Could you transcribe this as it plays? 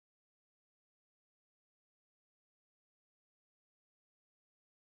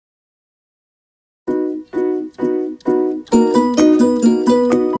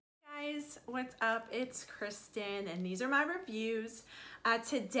what's up? It's Kristen and these are my reviews.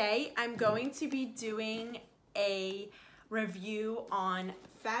 Today I'm going to be doing a review on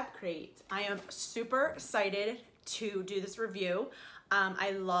FabCrate. I am super excited to do this review.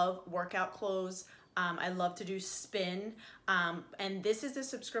 I love workout clothes. I love to do spin, and this is a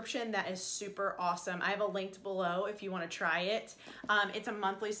subscription that is super awesome. I have a link below if you want to try it. It's a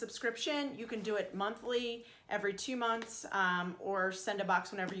monthly subscription. You can do it monthly, every 2 months, or send a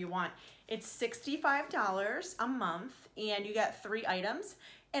box whenever you want. It's $65 a month, and you get 3 items,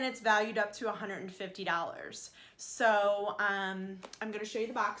 and it's valued up to $150. So I'm going to show you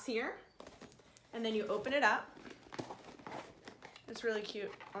the box here, and then you open it up. It's really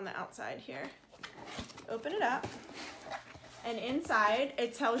cute on the outside here. Open it up, and inside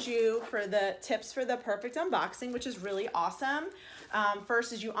it tells you for the tips for the perfect unboxing, which is really awesome.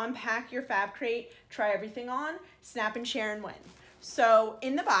 First is you unpack your FabCrate, try everything on, snap and share and win. So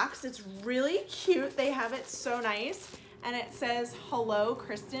in the box, it's really cute. They have it so nice, and it says "Hello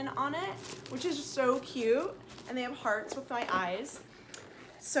Kristen" on it, which is so cute, and they have hearts with my eyes.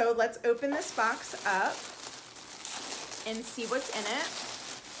 So let's open this box up and see what's in it.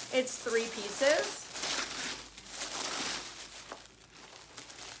 It's 3 pieces.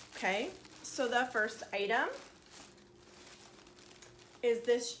 Okay, so the first item is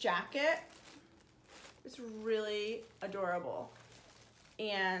this jacket. It's really adorable,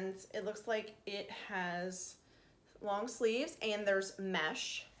 and it looks like it has long sleeves, and there's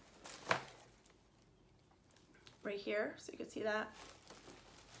mesh right here, so you can see that,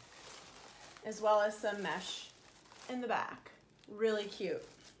 as well as some mesh in the back. Really cute.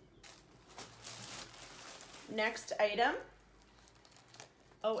 Next item.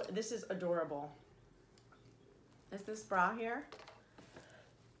 Oh, this is adorable. Is this bra here?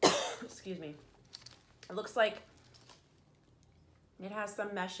 Excuse me. It looks like it has some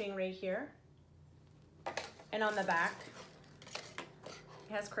meshing right here. And on the back,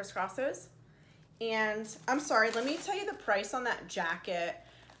 it has crisscrosses. And I'm sorry, let me tell you the price on that jacket.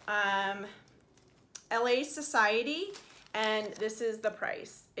 LA Society, and this is the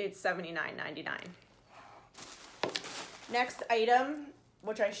price. It's $79.99. Next item,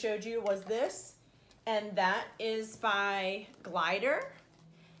 which I showed you, was this, and that is by Glider,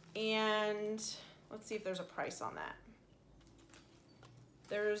 and let's see if there's a price on that.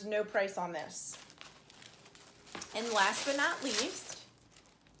 There's no price on this. And last but not least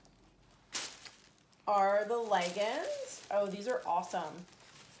are the leggings. Oh, these are awesome.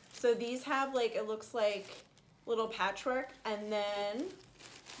 So these have, like, it looks like little patchwork, and then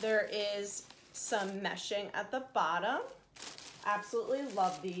there is some meshing at the bottom. Absolutely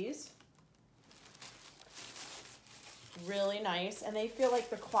love these. Really nice, and they feel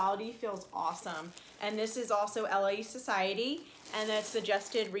like the quality feels awesome. And this is also LA Society, and the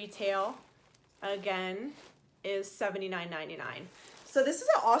suggested retail again is $79.99. So this is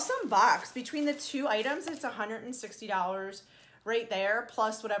an awesome box. Between the 2 items, it's $160 right there,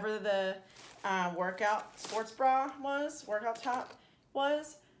 plus whatever the workout sports bra was, workout top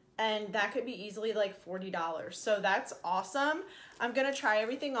was. And that could be easily like $40. So that's awesome. I'm gonna try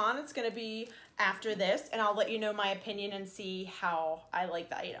everything on. It's gonna be after this, and I'll let you know my opinion and see how I like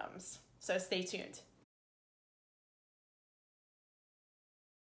the items. So stay tuned.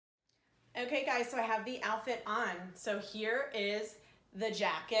 Okay guys, so I have the outfit on. So here is the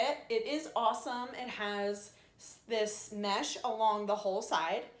jacket. It is awesome. It has this mesh along the whole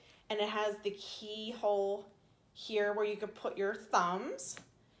side, and it has the keyhole here where you could put your thumbs.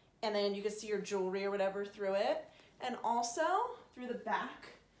 And then you can see your jewelry or whatever through it. And also through the back,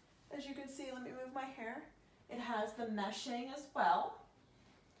 as you can see, let me move my hair, it has the meshing as well.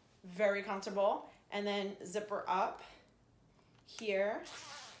 Very comfortable. And then zipper up here.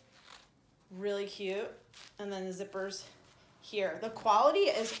 Really cute. And then the zippers here. The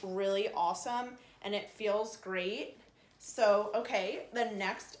quality is really awesome, and it feels great. So, okay, the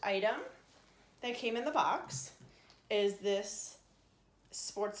next item that came in the box is this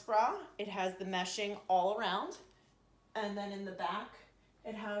sports bra. It has the meshing all around, and then in the back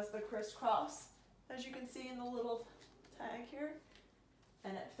it has the crisscross, as you can see in the little tag here,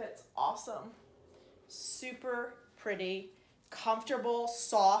 and it fits awesome. Super pretty, comfortable,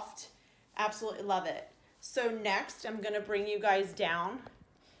 soft. Absolutely love it. So next I'm gonna bring you guys down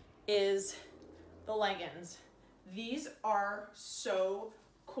is the leggings. These are so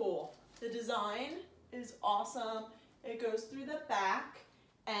cool. The design is awesome. It goes through the back,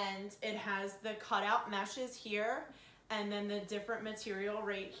 and it has the cutout meshes here, and then the different material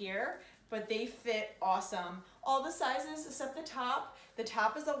right here, but they fit awesome. All the sizes except the top. The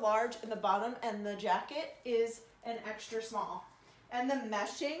top is a large, and the bottom and the jacket is an extra small. And the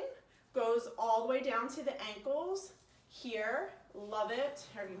meshing Goes all the way down to the ankles here. Love it.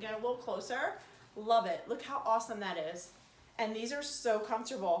 Here, you get a little closer. Love it. Look how awesome that is. And these are so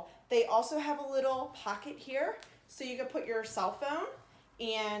comfortable. They also have a little pocket here, so you can put your cell phone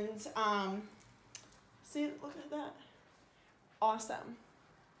and see, look at that. Awesome.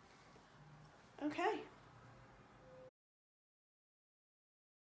 Okay.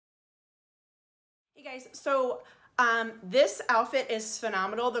 Hey guys, so this outfit is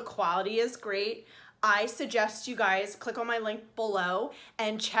phenomenal. The quality is great. I suggest you guys click on my link below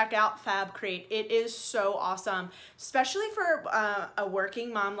and check out FabCrate. It is so awesome, especially for a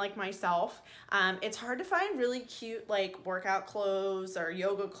working mom like myself. It's hard to find really cute like workout clothes or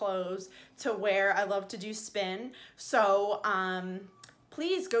yoga clothes to wear. I love to do spin. So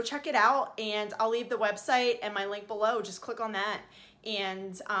please go check it out, and I'll leave the website and my link below. Just click on that.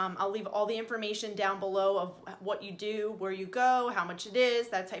 And I'll leave all the information down below of what you do, where you go, how much it is,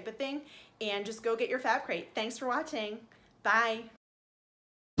 that type of thing. And just go get your FabCrate. Thanks for watching. Bye.